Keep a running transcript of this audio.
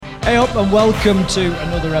Hey up and welcome to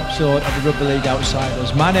another episode of the Rugby League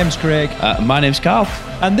Outsiders. My name's Craig. My name's Carl.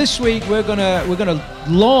 And this week we're gonna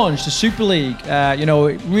launch the Super League.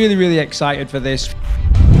 Really excited for this.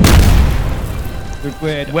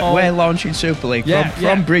 We're launching Super League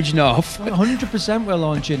from Bridge North. 100% we're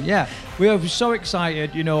launching, yeah. We are so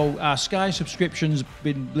excited, our Sky subscription's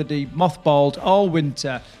been bloody mothballed all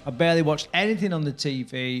winter. I barely watched anything on the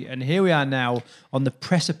TV, and here we are now on the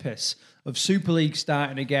precipice of Super League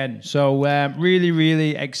starting again. So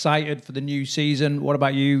really excited for the new season. What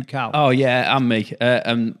about you, Cal? Oh yeah, and me.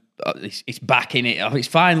 It's back in it. It's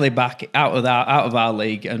finally back out of our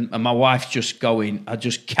league, and my wife's just going. I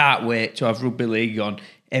just can't wait to have Rugby League on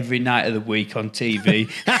every night of the week on TV.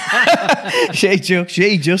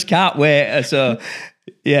 she just can't wait. So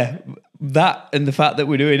yeah, that and the fact that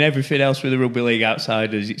we're doing everything else with the Rugby League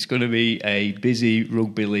Outsiders, it's going to be a busy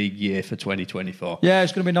Rugby League year for 2024. Yeah,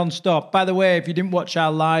 it's going to be non-stop. By the way, if you didn't watch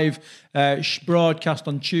our live broadcast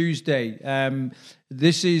on Tuesday,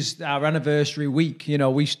 this is our anniversary week.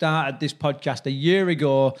 We started this podcast a year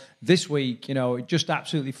ago this week. It just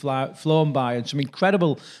absolutely flown by, and some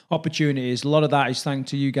incredible opportunities. A lot of that is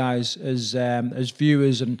thanks to you guys as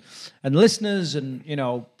viewers and listeners, and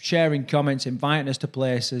sharing comments, inviting us to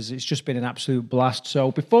places. It's just been an absolute blast.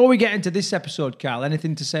 So before we get into this episode, Carl,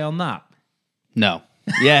 anything to say on that? No.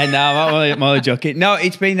 Yeah, no, I'm only joking. No,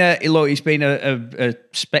 it's been a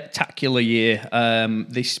spectacular year.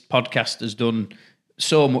 This podcast has done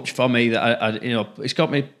so much for me that it's got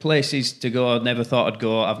me places to go I never thought I'd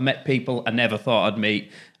go. I've met people I never thought I'd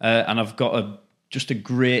meet, and I've got just a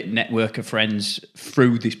great network of friends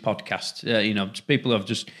through this podcast. People I've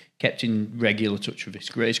just kept in regular touch with. It's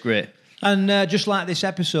great. And just like this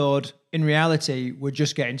episode, in reality, we're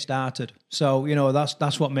just getting started. So,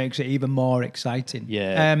 that's what makes it even more exciting.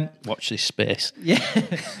 Yeah, watch this space. Yeah.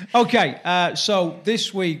 Okay, so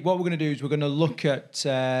this week, what we're going to do is we're going to look at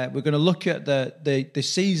the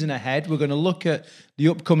season ahead. We're going to look at the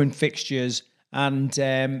upcoming fixtures. And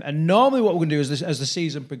normally what we're going to do is as the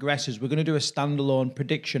season progresses, we're going to do a standalone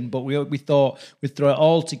prediction, but we thought we'd throw it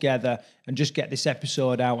all together and just get this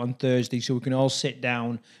episode out on Thursday so we can all sit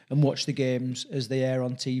down and watch the games as they air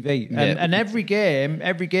on TV. And every game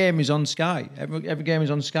is on Sky. Every game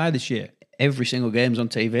is on Sky this year. Every single game's on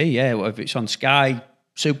TV, yeah. If it's on Sky,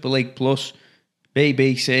 Super League Plus,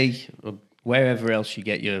 BBC, or wherever else you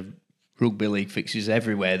get your Rugby League fixes,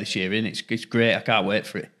 everywhere this year, and it's great. I can't wait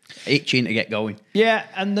for it. Itching to get going. Yeah,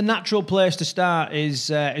 and the natural place to start is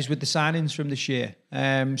with the signings from this year.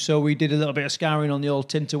 So we did a little bit of scouring on the old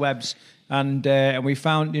Tinterwebs, and we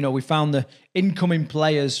found the incoming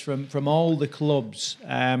players from all the clubs.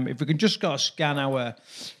 If we can just scan our,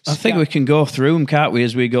 I think we can go through them, can't we?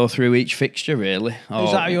 As we go through each fixture, really.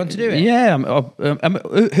 Is that how you want to do it? Yeah.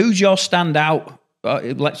 Who's your standout?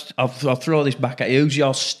 I'll throw this back at you. Who's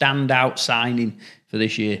your standout signing for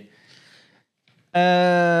this year?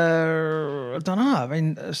 I don't know. I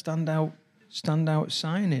mean, a standout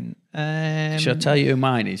signing. Shall I tell you who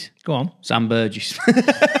mine is? Go on. Sam Burgess.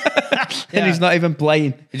 And he's not even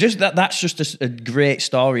playing. That's just a great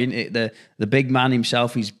story, isn't it? The big man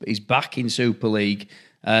himself, he's back in Super League,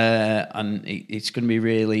 and it's going to be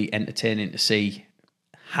really entertaining to see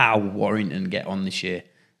how Warrington get on this year.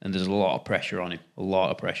 And there's a lot of pressure on him. A lot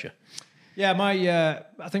of pressure. Yeah,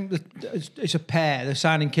 I think it's a pair. The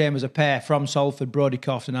signing came as a pair from Salford, Brodie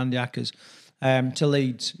Croft and Andy Ackers, to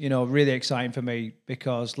Leeds. Really exciting for me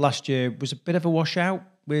because last year was a bit of a washout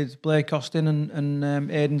with Blake Austin and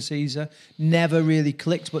Aidan Caesar. Never really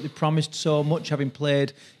clicked, but they promised so much, having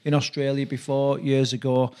played in Australia before years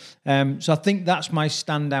ago. So I think that's my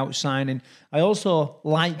standout signing. I also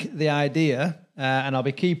like the idea, and I'll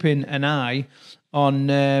be keeping an eye on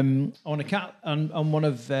one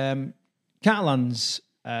of Catalan's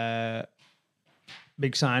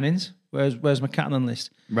big signings. Where's my Catalan list?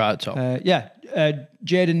 Right top. Jaden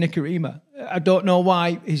Nicarima. I don't know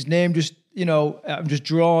why his name just, I'm just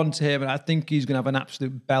drawn to him, and I think he's going to have an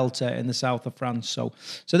absolute belter in the south of France. So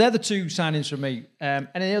they're the two signings for me.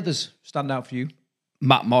 Any others stand out for you?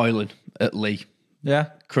 Matt Moylan at Lee. Yeah.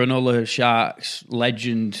 Cronulla Sharks,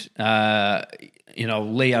 legend.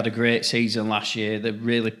 Lee had a great season last year. They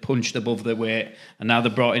really punched above their weight, and now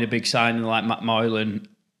they've brought in a big signing like Matt Moylan.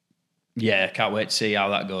 Yeah, can't wait to see how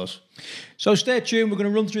that goes. So stay tuned. We're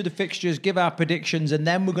going to run through the fixtures, give our predictions, and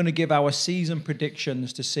then we're going to give our season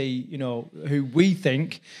predictions to see, who we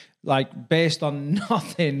think, based on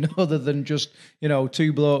nothing other than just,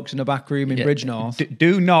 two blokes in a back room in Bridgenorth.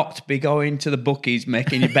 Do not be going to the bookies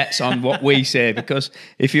making your bets on what we say, because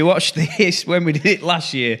if you watch this when we did it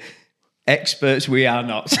last year, experts we are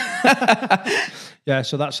not. Yeah,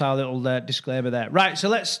 so that's our little disclaimer there. Right, so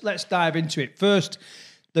let's dive into it. First,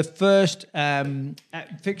 the first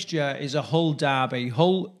fixture is a Hull derby,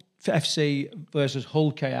 Hull FC versus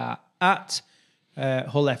Hull KR at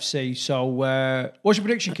Hull FC. So what's your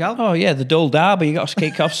prediction, Cal? Oh, yeah, the dull derby. You got to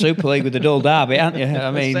kick off Super League with the dull derby, haven't you?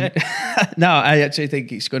 I mean, no, I actually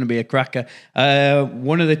think it's going to be a cracker.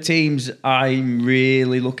 One of the teams I'm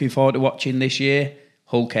really looking forward to watching this year,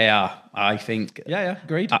 Hull KR. I think. Yeah,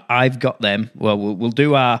 agreed. I've got them. Well, we'll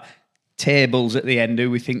do our tables at the end,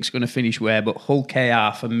 who we think's going to finish where, but Hull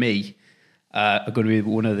KR, for me, are going to be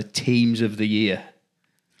one of the teams of the year.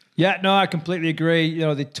 Yeah, no, I completely agree. You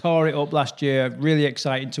know, they tore it up last year. Really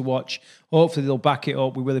exciting to watch. Hopefully they'll back it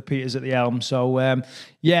up with Willie Peters at the helm. So,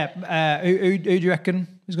 who do you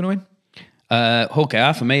reckon is going to win? Hull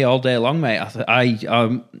KR for me all day long, mate.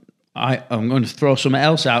 I'm going to throw something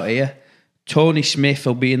else out here. Tony Smith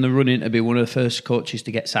will be in the running to be one of the first coaches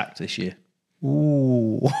to get sacked this year.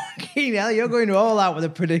 Ooh, you're going all out with the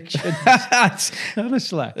predictions.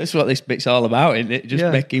 Honestly, that's what this bit's all about, isn't it? Just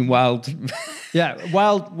making wild,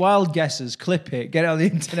 wild guesses. Clip it, get it on the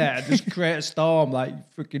internet, and just create a storm like you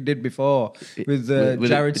freaking did before with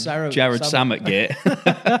Jared Sammattgate.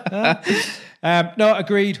 No,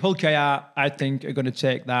 agreed. Hull KR, I think, are going to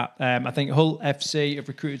take that. I think Hull FC have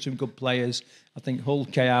recruited some good players. I think Hull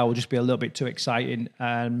KR will just be a little bit too exciting,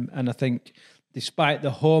 and I think, despite the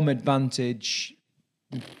home advantage,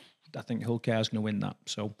 I think Hull KR is going to win that.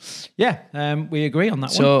 So, we agree on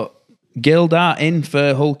that one. So, Gildart in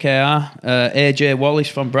for Hull KR, AJ Wallace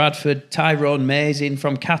from Bradford, Tyrone Mays in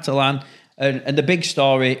from Catalan, and the big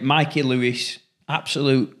story, Mikey Lewis,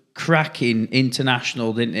 absolute cracking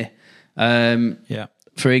international, didn't he?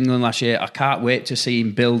 For England last year. I can't wait to see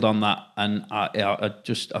him build on that, and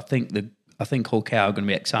I think Hull KR are going to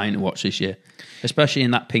be exciting to watch this year, especially in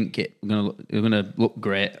that pink kit. We're going to look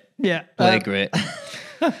great. Yeah, play great.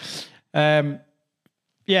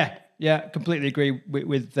 Completely agree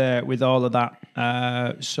with all of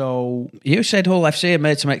that. So you said Hull FC have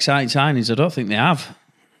made some exciting signings. I don't think they have.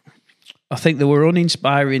 I think they were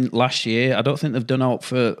uninspiring last year. I don't think they've done out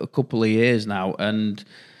for a couple of years now, and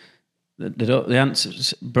they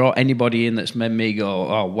haven't brought anybody in that's made me go,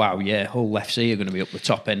 oh, wow, yeah, Hull FC are going to be up the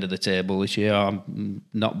top end of the table this year. I'm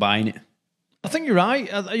not buying it. I think you're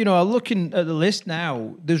right. Looking at the list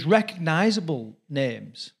now, there's recognisable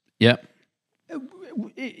names. Yeah.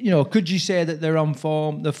 Could you say that they're on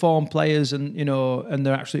form, the form players, and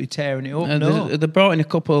they're absolutely tearing it up? No. They brought in a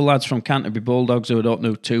couple of lads from Canterbury Bulldogs who I don't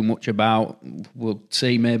know too much about. We'll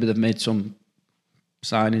see. Maybe they've made some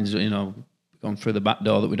signings, gone through the back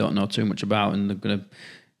door that we don't know too much about, and they've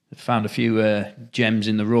found a few gems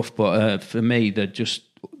in the rough. But for me, they're just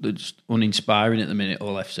uninspiring at the minute.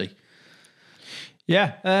 Hull FC.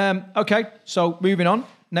 Yeah. Okay. So moving on.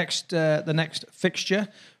 The next fixture,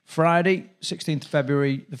 Friday, 16th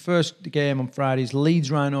February. The first game on Friday is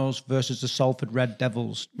Leeds Rhinos versus the Salford Red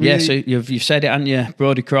Devils. Really? Yeah. So you've said it, haven't you?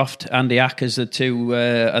 Brodie Croft, Andy Ackers, the two.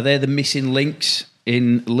 Are they the missing links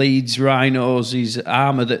in Leeds Rhinos'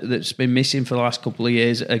 armour that's been missing for the last couple of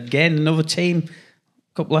years? Again, another team.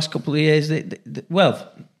 Last couple of years.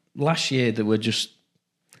 Last year they were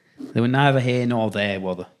neither here nor there,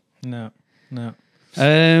 were they? No.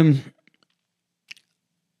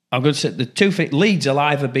 I'm going to say the two Leeds will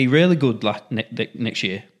either be really good next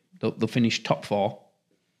year, they'll finish top four,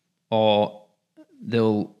 or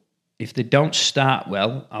if they don't start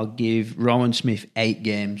well, I'll give Rowan Smith 8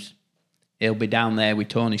 games. He'll be down there with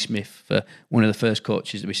Tony Smith for one of the first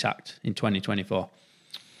coaches to be sacked in 2024.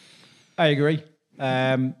 I agree.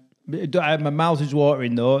 My mouth is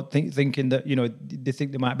watering though, thinking that they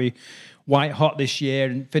think they might be white hot this year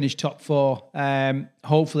and finish top 4.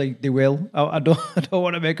 Hopefully they will. I don't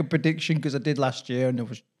want to make a prediction because I did last year and it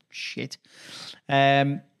was shit.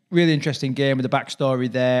 Really interesting game with the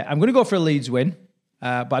backstory there. I'm going to go for a Leeds win,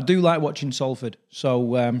 but I do like watching Salford.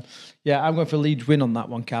 So I'm going for a Leeds win on that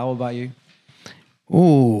one. Cal, what about you?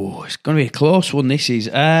 Oh, it's going to be a close one. This is.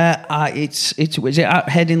 Is it at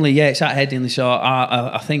Headingley? Yeah, it's at Headingley. So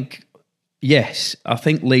I think, yes, I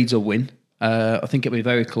think Leeds will win. I think it'll be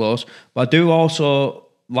very close. But I do also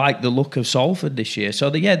like the look of Salford this year. So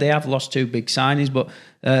they have lost 2 big signings, but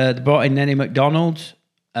they brought in Nenny McDonald,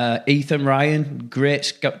 Ethan Ryan,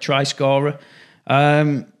 great try scorer.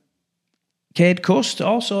 Cade Cust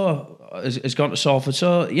also has gone to Salford.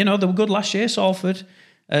 So they were good last year, Salford.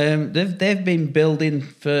 They've been building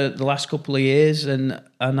for the last couple of years, and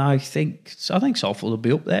I think Salford will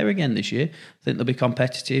be up there again this year. I think they'll be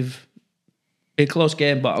competitive. Be a close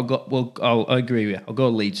game, but I agree with you. I'll go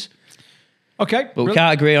Leeds. Okay. But we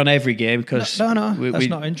can't agree on every game because... No. That's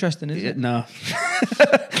not interesting, is it? No.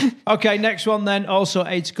 Okay, next one then. Also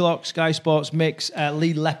 8 o'clock, Sky Sports Mix.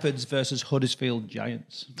 Lee Leopards versus Huddersfield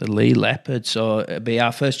Giants. The Lee Leopards. So it'll be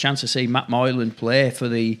our first chance to see Matt Moylan play for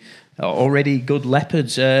the already good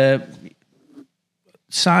Leopards.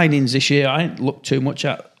 Signings this year, I ain't looked too much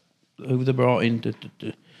at who they brought in.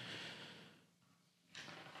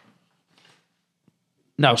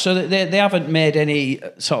 No, so they haven't made any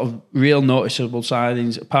sort of real noticeable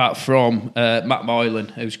signings apart from Matt Moylan,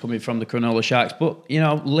 who's coming from the Cronulla Sharks. But,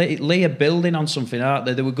 Lee are building on something, aren't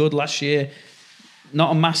they? They were good last year.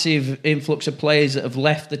 Not a massive influx of players that have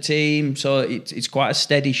left the team, so it's quite a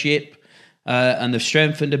steady ship. And they've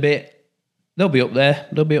strengthened a bit. They'll be up there.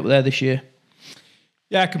 They'll be up there this year.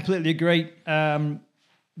 Yeah, I completely agree.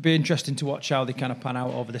 Be interesting to watch how they kind of pan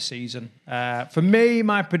out over the season. For me,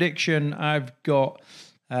 my prediction, I've got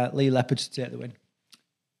Lee Leopards to take the win.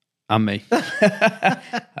 And me.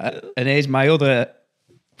 And here's my other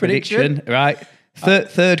prediction. Right.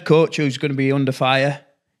 Third coach who's going to be under fire,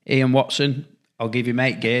 Ian Watson. I'll give him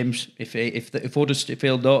 8 games. If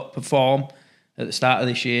Huddersfield don't perform at the start of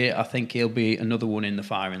this year, I think he'll be another one in the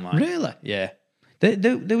firing line. Really? Yeah.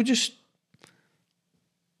 They were just...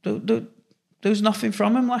 There was nothing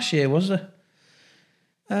from him last year, was there?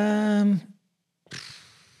 I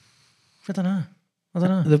don't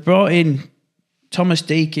know. They've brought in Thomas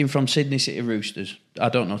Deakin from Sydney City Roosters. I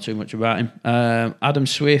don't know too much about him. Adam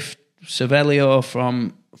Swift, Savelio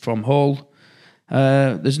from Hull.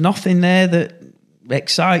 There's nothing there that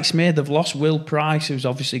excites me. They've lost Will Price, who's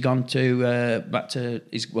obviously gone to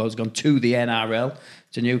he's gone to the NRL,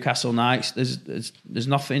 to Newcastle Knights. There's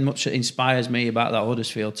nothing much that inspires me about that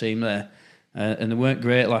Huddersfield team there. And they weren't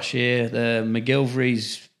great last year. The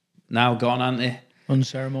McGilvery's now gone, aren't they?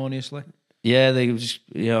 Unceremoniously. Yeah, they just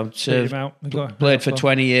served, played for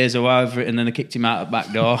 20 years or whatever, and then they kicked him out the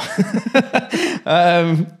back door.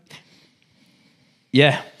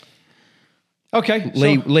 Yeah. Okay.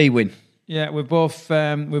 Lee win. Yeah, we've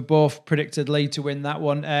both predicted Lee to win that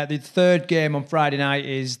one. The third game on Friday night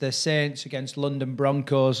is the Saints against London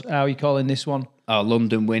Broncos. How are you calling this one? Oh,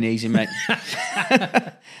 London win easy, mate.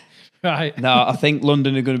 Right. No, I think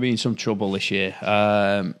London are going to be in some trouble this year.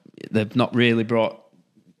 They've not really brought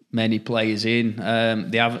many players in.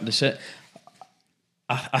 They haven't.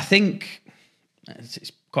 I think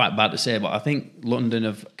it's quite bad to say, but I think London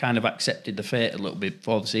have kind of accepted the fate a little bit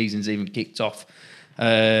before the season's even kicked off.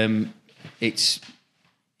 It's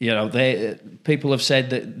people have said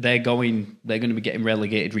that they're going to be getting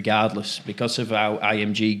relegated regardless because of how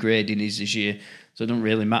IMG grading is this year. So it doesn't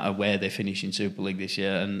really matter where they finish in Super League this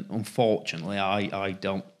year. And unfortunately, I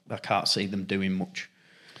can't see them doing much.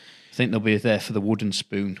 I think they'll be there for the wooden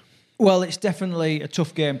spoon. Well, it's definitely a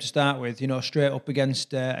tough game to start with, straight up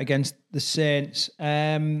against the Saints.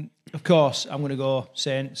 Of course, I'm going to go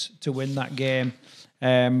Saints to win that game.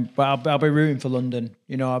 But I'll be rooting for London.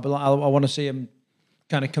 I want to see them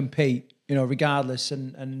kind of compete, regardless,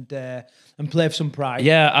 and play for some pride.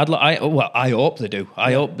 Yeah, I hope they do.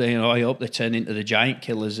 I hope they turn into the giant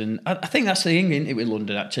killers, and I think that's the thing, isn't it, with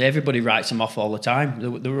London? Actually, everybody writes them off all the time. They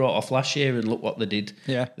were wrote off last year, and look what they did.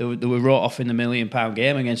 Yeah, they were wrote off in the £1 million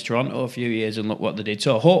game against Toronto a few years, and look what they did.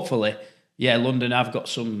 So hopefully, London have got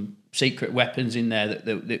some secret weapons in there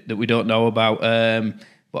that we don't know about.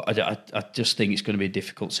 But I just think it's going to be a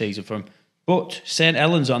difficult season for them. But St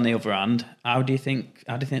Helens, on the other hand, how do you think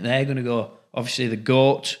they're going to go? Obviously, the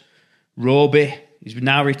GOAT, Roby, he's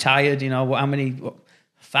now retired. How many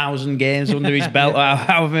 1,000 games under his belt?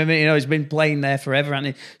 However many, he's been playing there forever,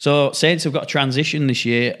 hasn't he? So Saints have got a transition this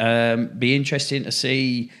year. Be interesting to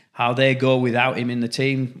see how they go without him in the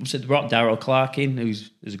team. Obviously, they brought Darryl Clark in,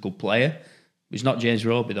 who's a good player. He's not James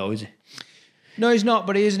Roby, though, is he? No, he's not,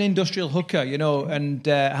 but he is an industrial hooker, and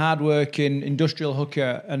hard-working industrial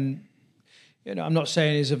hooker. And, I'm not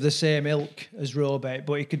saying he's of the same ilk as Roby,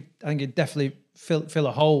 but I think he'd definitely fill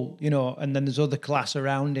a hole, and then there's other class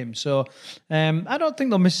around him. So I don't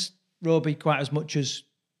think they'll miss Roby quite as much as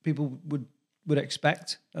people would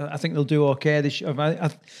expect. I think they'll do okay this year.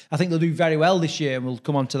 I think they'll do very well this year, and we'll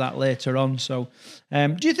come on to that later on. So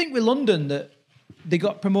do you think with London that they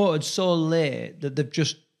got promoted so late that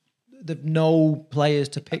they've no players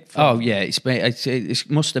to pick from? Oh yeah, it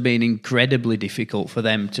must have been incredibly difficult for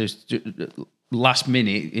them to last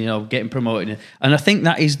minute, getting promoted. And I think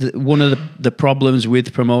that is one of the problems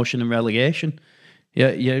with promotion and relegation.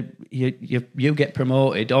 You get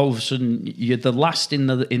promoted, all of a sudden you're the last in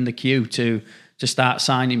the queue to start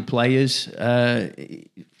signing players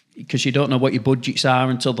because you don't know what your budgets are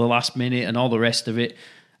until the last minute and all the rest of it.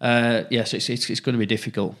 Yes, it's going to be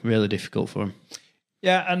difficult, really difficult for them.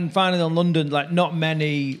 Yeah, and finally on London, like not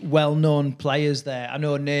many well-known players there. I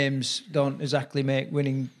know names don't exactly make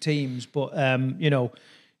winning teams, but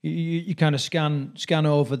you kind of scan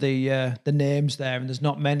over the names there, and there's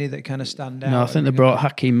not many that kind of stand out. No, I think they brought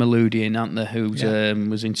Hakeem Maloudi in, haven't they, who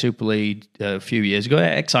was in Super League a few years ago.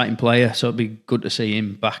 Exciting player, so it'd be good to see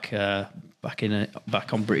him back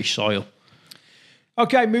on British soil.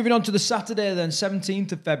 Okay, moving on to the Saturday then,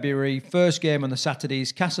 17th of February. First game on the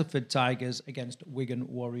Saturdays, Castleford Tigers against Wigan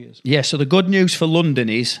Warriors. Yeah, so the good news for London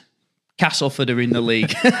is Castleford are in the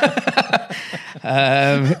league.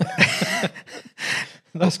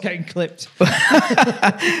 That's getting clipped.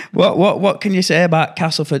 What can you say about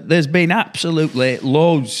Castleford? There's been absolutely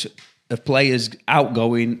loads of players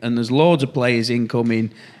outgoing and there's loads of players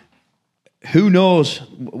incoming. Who knows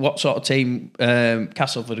what sort of team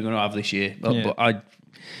Castleford are going to have this year? But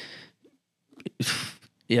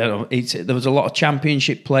there was a lot of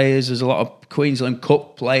Championship players. There's a lot of Queensland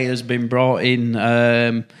Cup players been brought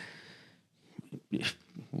in.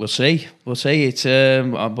 We'll see. It's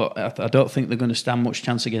but I don't think they're going to stand much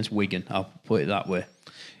chance against Wigan. I'll put it that way.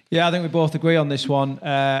 Yeah, I think we both agree on this one.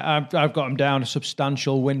 I've got them down a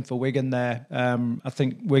substantial win for Wigan there. I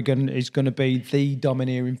think Wigan is going to be the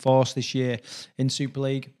domineering force this year in Super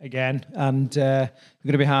League again, and they're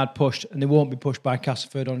going to be hard pushed, and they won't be pushed by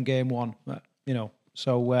Castleford on game one.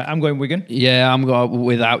 So I'm going Wigan. Yeah,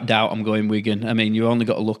 without doubt, I'm going Wigan. I mean, you only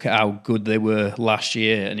got to look at how good they were last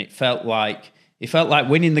year, and it felt like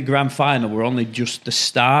winning the grand final were only just the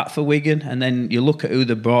start for Wigan, and then you look at who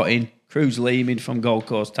they brought in. Cruz Lehman from Gold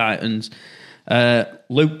Coast Titans.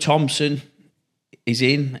 Luke Thompson is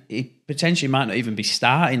in. He potentially might not even be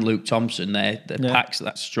starting Luke Thompson there. The pack's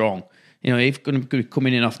that strong. He's going to be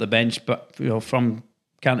coming in off the bench, but from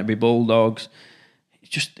Canterbury Bulldogs.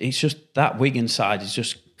 It's just that Wigan side is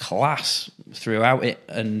just class throughout it.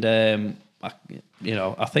 And,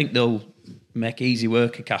 I think they'll make easy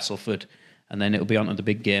work of Castleford and then it'll be on to the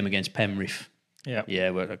big game against Penrith. Yeah,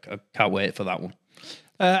 I can't wait for that one.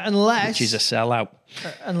 Which is a sellout.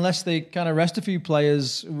 Unless they kind of rest a few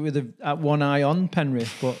players with one eye on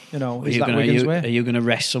Penrith, but is that Wigan's way? Are you going to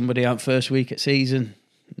rest somebody out first week at season?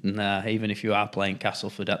 Nah, even if you are playing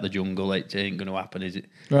Castleford at the Jungle, it ain't going to happen, is it?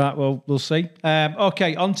 Right, well, we'll see.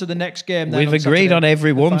 Okay, on to the next game. Then We've agreed on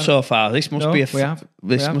every one so far. This must be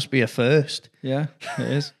a first. Yeah,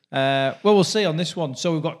 it is. Well, we'll see on this one.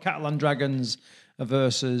 So we've got Catalan Dragons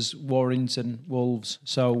versus Warrington Wolves.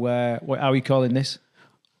 So how are we calling this?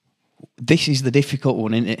 This is the difficult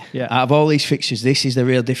one, isn't it? Yeah. Out of all these fixtures, this is the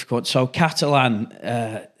real difficult. So Catalan,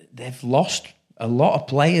 they've lost a lot of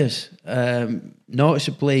players.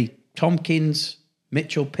 Noticeably, Tompkins,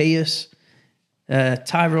 Mitchell Pearce,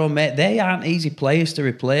 Tyrone Mate. They aren't easy players to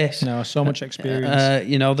replace. No, so much experience.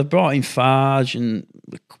 They brought in Farge and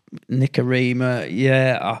Nicarima.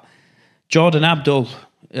 Yeah. Jordan Abdul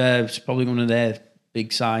is probably one of their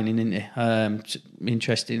big signing, isn't it? It's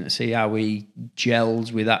interesting to see how he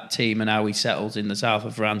gels with that team and how he settles in the south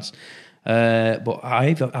of France. But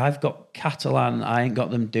I've got Catalan. I ain't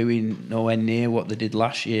got them doing nowhere near what they did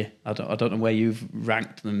last year. I don't know where you've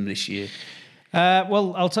ranked them this year.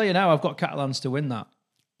 Well, I'll tell you now. I've got Catalans to win that.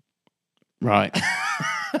 Right.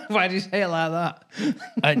 Why do you say it like that?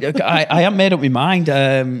 I haven't made up my mind.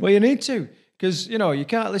 Well, you need to. Because, you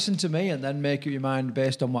can't listen to me and then make up your mind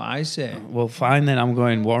based on what I say. Well, fine then, I'm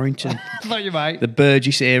going Warrington. I thought you might. The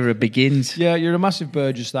Burgess era begins. Yeah, you're a massive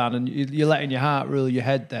Burgess fan and you're letting your heart rule your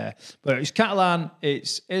head there. But it's Catalan,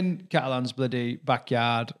 it's in Catalan's bloody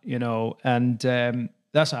backyard, and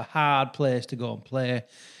that's a hard place to go and play,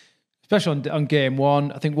 especially on game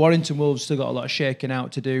one. I think Warrington Wolves still got a lot of shaking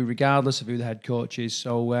out to do, regardless of who the head coach is.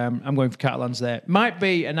 So I'm going for Catalans there. Might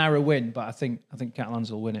be a narrow win, but I think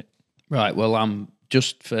Catalans will win it. Right, well, I'm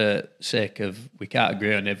just for sake of we can't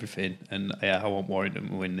agree on everything, and I want Warrington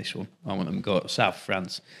to win this one. I want them to go to South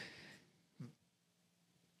France,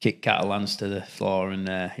 kick Catalans to the floor, and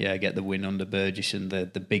get the win under Burgess, and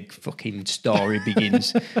the big fucking story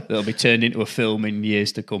begins. That'll be turned into a film in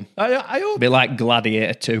years to come. I hope. A bit like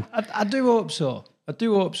Gladiator 2. I do hope so.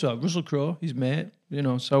 Russell Crowe, his mate,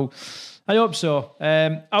 so I hope so.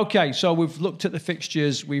 Okay, so we've looked at the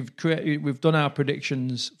fixtures. We've done our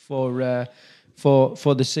predictions for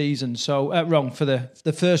the season. So wrong for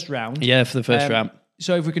the first round. Yeah, for the first round.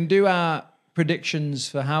 So if we can do our predictions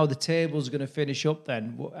for how the table's going to finish up,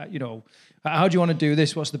 then how do you want to do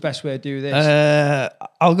this? What's the best way to do this?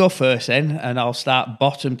 I'll go first then, and I'll start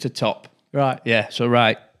bottom to top. Right. Yeah. So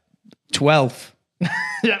 12th.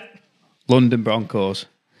 Yeah. London Broncos.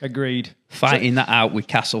 Agreed. Fighting that out with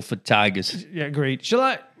Castleford Tigers. Yeah, agreed. Shall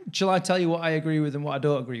I tell you what I agree with and what I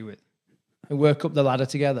don't agree with? And work up the ladder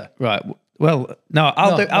together? Right. Well, no,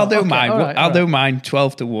 I'll do okay, mine. all right, I'll all do right. mine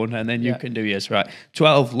 12-1, and then you can do yours. Right.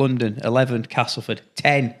 12 London, 11 Castleford,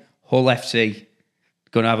 10 Hull FC.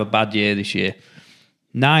 Going to have a bad year this year.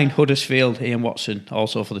 9 Huddersfield, Ian Watson,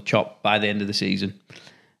 also for the chop by the end of the season.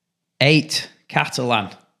 8 Catalan.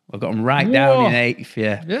 I've got them right down in 8th.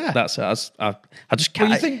 Yeah. That's I just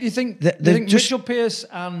can't. Well, you think Mitchell Pearce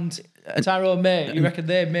and Tyrone May? You reckon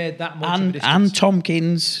they made that much of a distance? And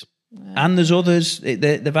Tompkins, and there's others.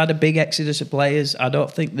 They've had a big exodus of players. I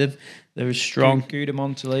don't think they're as strong.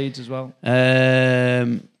 Gudemon to Leeds as well.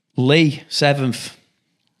 Lee 7th.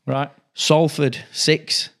 Right. Salford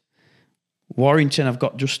 6th. Warrington I've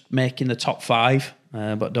got just making the top 5,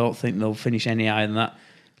 but don't think they'll finish any higher than that.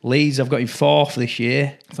 Leeds I've got in 4th this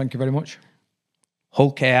year. Thank you very much.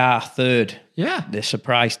 Hull KR 3rd. Yeah. The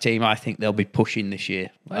surprise team I think they'll be pushing this year.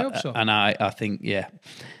 I hope so. And I think,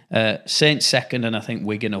 Saints 2nd, and I think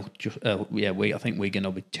Wigan will I think Wigan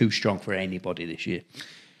will be too strong for anybody this year.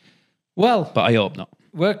 Well, but I hope not.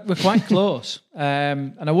 We're quite close.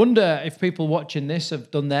 And I wonder if people watching this have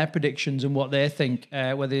done their predictions and what they think,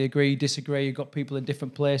 whether they agree, disagree. You've got people in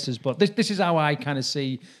different places. But this is how I kind of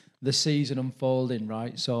see the season unfolding,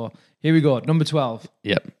 right? So here we go. Number 12.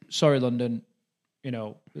 Yep. Sorry, London.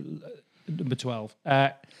 Number 12.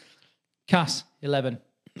 Cass, 11.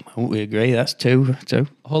 We agree. That's 2.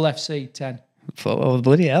 Hull FC, 10. Oh,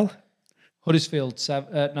 bloody hell. Huddersfield,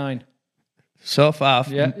 9. So far,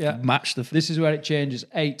 matched the... This is where it changes.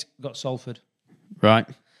 8, got Salford. Right.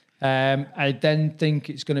 I then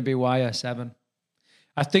think it's going to be Wire, 7.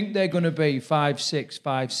 I think they're going to be 5, 6,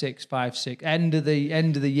 5, 6, 5, 6. End of the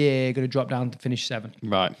year, going to drop down to finish 7.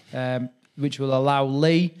 Right. Which will allow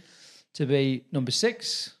Lee to be number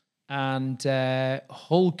 6 and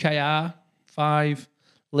Hull KR 5,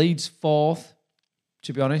 Leeds 4th.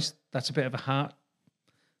 To be honest, that's a bit of a heart.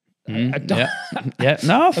 No,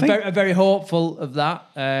 I think I'm very hopeful of that.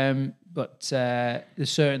 But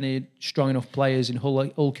there's certainly strong enough players in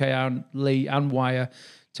Hull KR, and Lee and Wire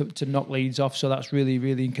to knock Leeds off. So that's really,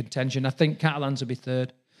 really in contention. I think Catalans will be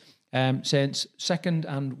 3rd. Saints 2nd,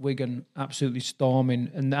 and Wigan absolutely storming.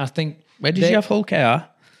 And I think... Where did you have Hull KR?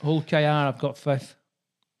 Hull KR, I've got 5th.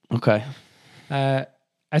 Okay. I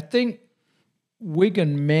think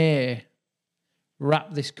Wigan may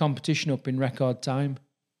wrap this competition up in record time.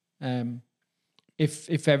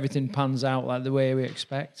 If everything pans out like the way we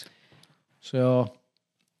expect. So...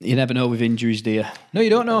 You never know with injuries, do you? No, you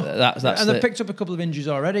don't know. They've picked up a couple of injuries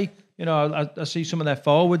already. I see some of their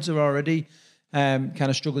forwards are already kind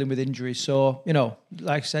of struggling with injuries. So,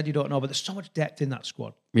 like I said, you don't know. But there's so much depth in that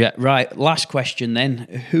squad. Yeah, right. Last question then.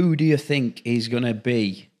 Who do you think is going to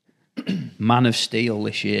be Man of Steel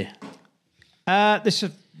this year? This is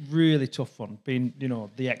a really tough one, being,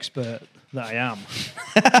 the expert that I am.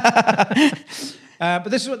 But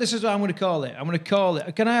this is what I'm going to call it. I'm going to call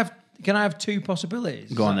it... Can I have 2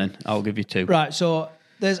 possibilities? Go on then. I'll give you 2. Right, so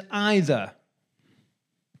there's either,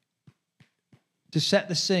 to set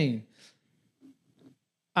the scene,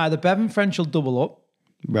 either Bevan French will double up.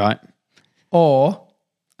 Right. Or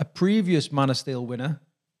a previous Man of Steel winner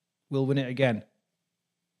will win it again.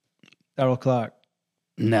 Darryl Clark.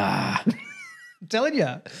 Nah. I'm telling you.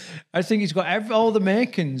 I think he's got all the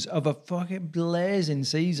makings of a fucking blazing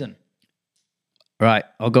season. Right,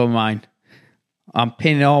 I'll go with mine. I'm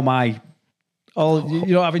pinning all my... You're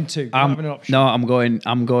not having 2. You're not having an option. No,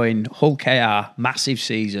 I'm going Hull KR, massive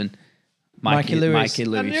season. Mikey Lewis. I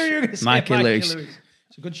knew you were going to say Mikey Lewis.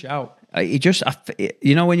 It's a good shout.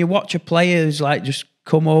 When you watch a player who's like just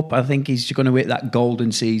come up, I think he's going to hit that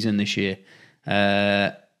golden season this year.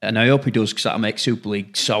 And I hope he does, because that'll make Super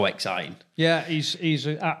League so exciting. Yeah, he's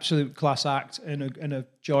an absolute class act and a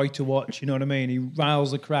joy to watch. You know what I mean? He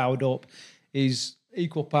riles the crowd up. He's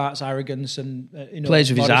equal parts arrogance and plays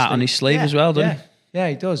with modesty. His heart on his sleeve as well, doesn't he? Yeah,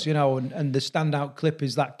 he does. And the standout clip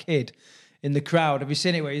is that kid in the crowd. Have you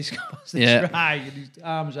seen it where he's got the try and his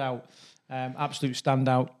arms out? Absolute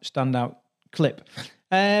standout clip.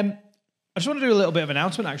 I just want to do a little bit of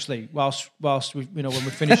announcement actually, whilst we, when we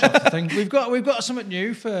finish off the thing. We've got something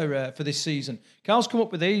new for this season. Carl's come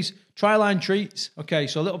up with these Tryline treats. Okay,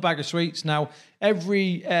 so a little bag of sweets. Now,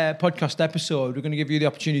 every podcast episode, we're going to give you the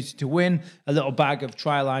opportunity to win a little bag of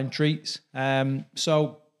Tryline treats.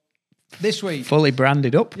 So this week, fully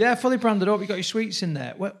branded up. Yeah, fully branded up. You got your sweets in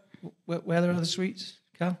there. Where are the sweets,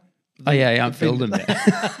 Carl? I'm filled them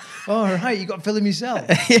yet. Oh, right, you got to fill them yourself.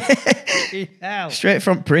 Straight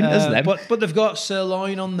from printers, then. But they've got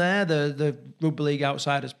Sirloin on there, the Rugby League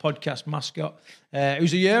Outsiders podcast mascot,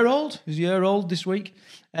 who's a year old. He's a year old this week.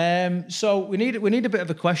 So we need a bit of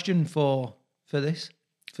a question for this,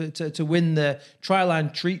 to win the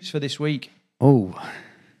Tryline treats for this week. Oh,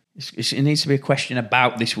 It needs to be a question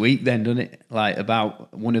about this week then, doesn't it? Like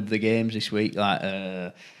about one of the games this week.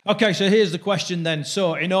 Okay, so here's the question then.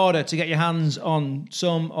 So in order to get your hands on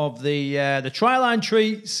some of the Tryline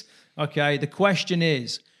treats, okay, the question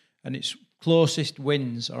is, and it's closest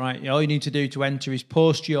wins, all right? All you need to do to enter is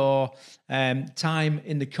post your time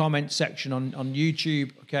in the comment section on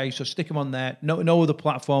YouTube, okay? So stick them on there. No other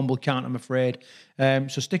platform will count, I'm afraid. So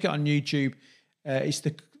stick it on YouTube. It's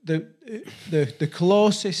the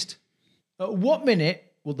closest. At what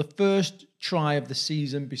minute will the first try of the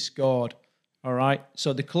season be scored? All right.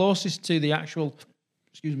 So the closest to the actual,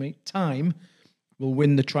 time will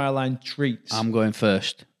win the Tryline treats. I'm going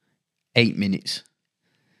first. 8 minutes.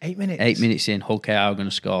 8 minutes. 8 minutes in. Hull KR are going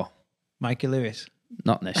to score. Mikey Lewis.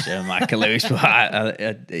 Not necessarily Michael Lewis, but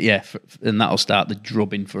and that'll start the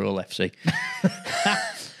drubbing for Hull FC.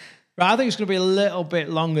 Right, I think it's going to be a little bit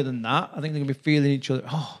longer than that. I think they're going to be feeling each other.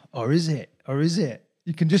 Oh, or is it?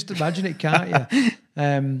 You can just imagine it, can't you?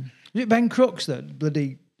 Was it Ben Crooks that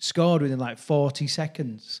bloody scored within like 40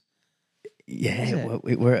 seconds? Yeah,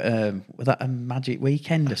 was that a magic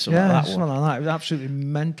weekend or something like that? Something like that. It was an absolutely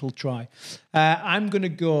mental try. I'm going to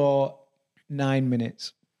go 9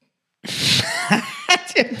 minutes.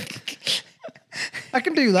 I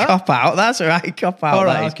can do that. Cop out. That's all right. Cop out. All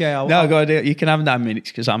right, okay. Go and do it. You can have 9 minutes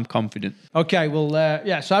because I'm confident. Okay, well,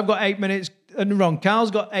 so I've got 8 minutes. Wrong.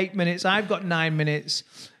 Carl's got 8 minutes. I've got 9 minutes.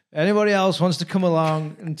 Anybody else wants to come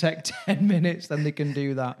along and take 10 minutes, then they can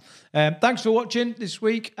do that. Thanks for watching this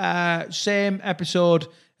week. Same episode.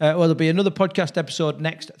 There'll be another podcast episode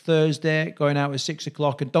next Thursday going out at 6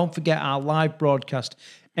 o'clock. And don't forget our live broadcast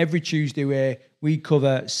every Tuesday where we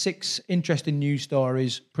cover 6 interesting news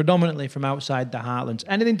stories, predominantly from outside the Heartlands.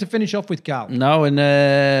 Anything to finish off with, Carl? No, and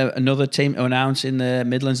another team to announce in the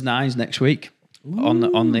Midlands Nines next week on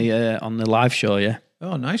the live show. Yeah.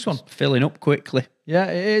 Oh, nice one. It's filling up quickly. Yeah,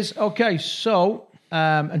 it is. Okay, so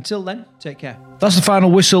until then, take care. That's the final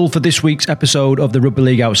whistle for this week's episode of the Rugby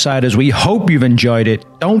League Outsiders. We hope you've enjoyed it.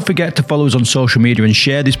 Don't forget to follow us on social media and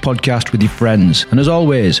share this podcast with your friends. And as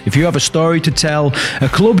always, if you have a story to tell, a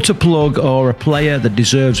club to plug, or a player that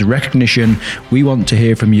deserves recognition, we want to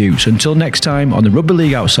hear from you. So until next time on the Rugby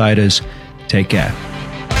League Outsiders, take care.